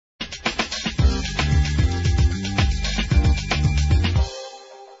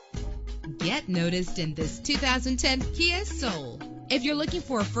Get noticed in this 2010 Kia Soul. If you're looking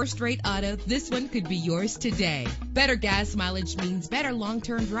for a first-rate auto, this one could be yours today. Better gas mileage means better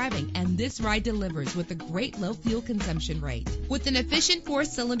long-term driving, and this ride delivers with a great low fuel consumption rate. With an efficient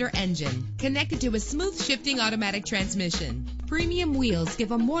 4-cylinder engine connected to a smooth shifting automatic transmission, premium wheels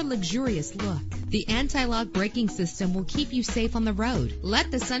give a more luxurious look. The anti-lock braking system will keep you safe on the road. Let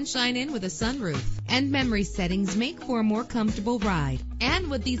the sunshine in with a sunroof. And memory settings make for a more comfortable ride.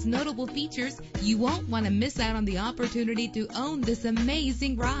 And with these notable features, you won't want to miss out on the opportunity to own this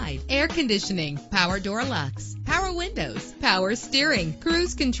amazing ride. Air conditioning, power door locks, power windows, power steering,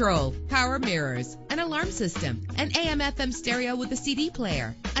 cruise control, power mirrors, an alarm system, an AM/FM stereo with a CD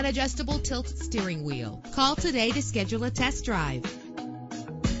player, an adjustable tilt steering wheel. Call today to schedule a test drive.